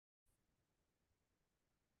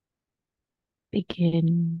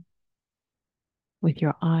Begin with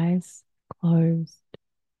your eyes closed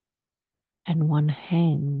and one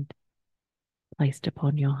hand placed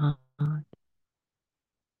upon your heart.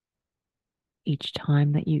 Each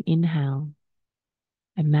time that you inhale,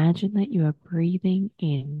 imagine that you are breathing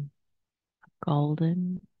in a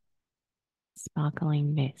golden,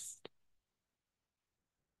 sparkling mist.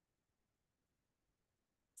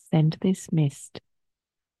 Send this mist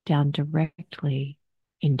down directly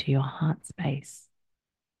into your heart space,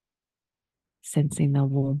 sensing the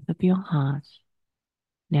warmth of your heart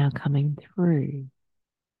now coming through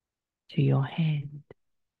to your hand.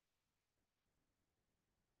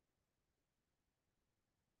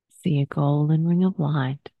 See a golden ring of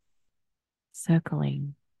light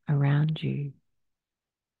circling around you.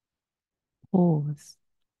 Pause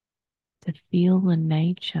to feel the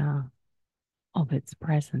nature of its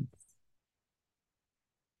presence.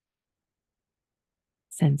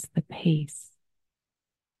 Sense the peace,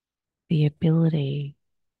 the ability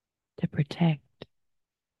to protect.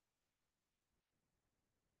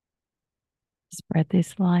 Spread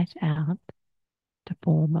this light out to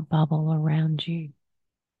form a bubble around you,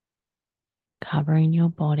 covering your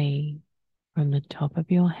body from the top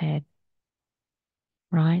of your head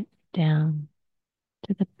right down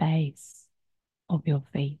to the base of your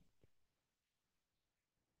feet.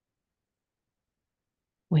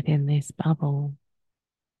 Within this bubble,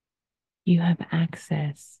 you have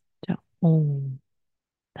access to all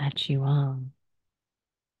that you are.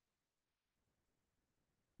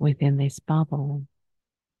 Within this bubble,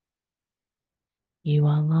 you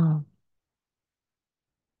are love.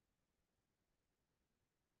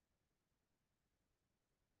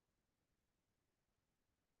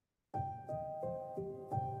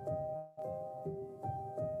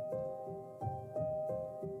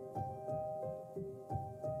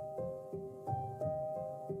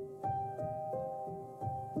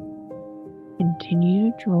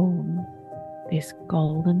 Continue to draw this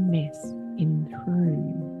golden mist in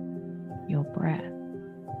through your breath.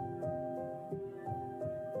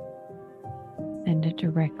 Send it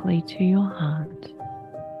directly to your heart.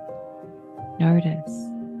 Notice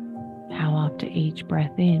how after each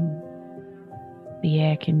breath in, the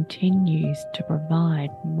air continues to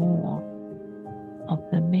provide more of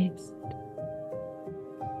the mist.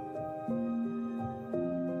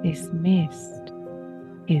 This mist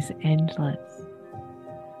is endless.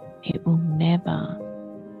 It will never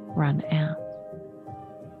run out.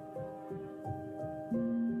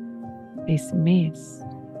 This mist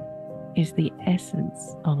is the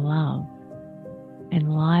essence of love,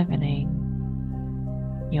 enlivening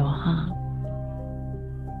your heart.